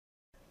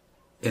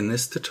In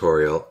this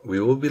tutorial, we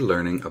will be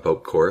learning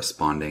about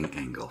corresponding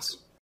angles.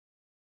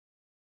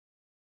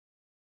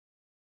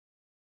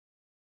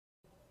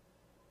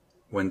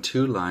 When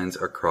two lines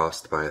are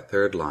crossed by a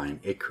third line,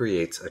 it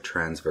creates a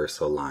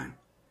transversal line.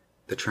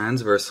 The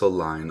transversal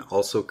line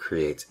also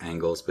creates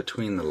angles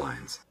between the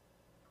lines.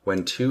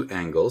 When two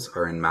angles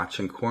are in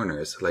matching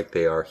corners like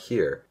they are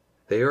here,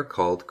 they are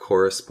called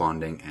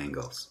corresponding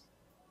angles.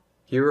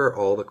 Here are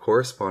all the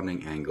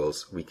corresponding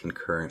angles we can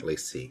currently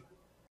see.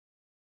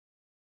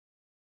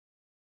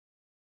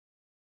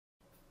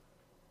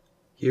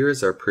 Here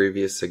is our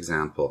previous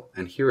example,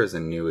 and here is a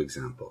new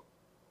example.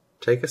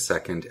 Take a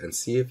second and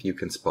see if you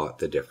can spot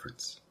the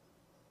difference.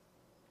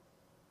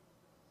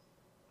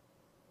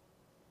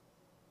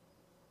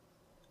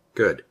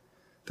 Good.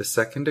 The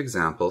second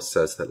example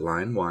says that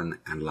line 1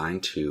 and line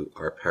 2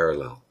 are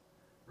parallel.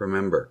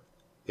 Remember,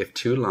 if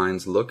two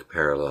lines look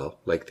parallel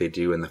like they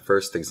do in the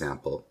first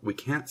example, we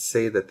can't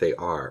say that they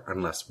are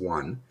unless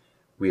 1,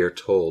 we are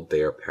told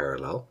they are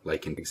parallel,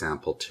 like in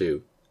example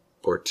 2,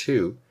 or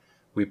 2,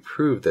 we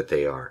prove that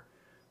they are,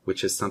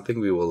 which is something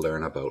we will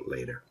learn about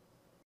later.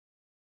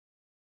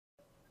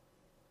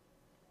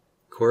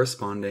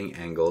 Corresponding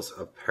angles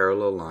of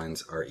parallel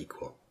lines are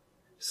equal.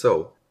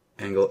 So,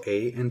 angle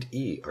A and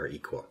E are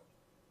equal.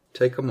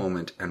 Take a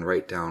moment and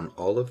write down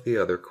all of the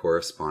other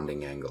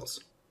corresponding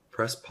angles.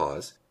 Press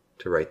pause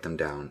to write them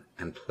down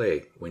and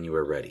play when you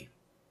are ready.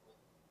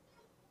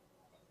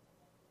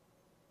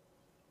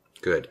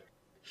 Good.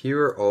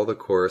 Here are all the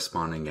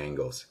corresponding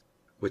angles,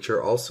 which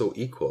are also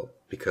equal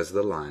because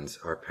the lines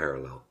are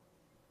parallel.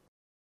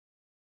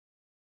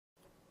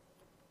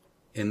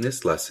 In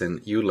this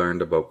lesson, you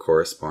learned about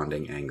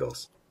corresponding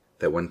angles,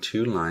 that when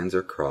two lines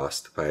are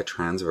crossed by a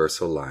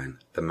transversal line,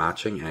 the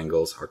matching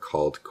angles are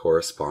called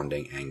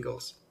corresponding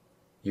angles.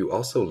 You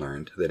also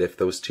learned that if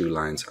those two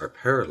lines are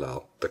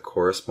parallel, the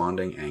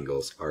corresponding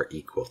angles are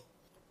equal.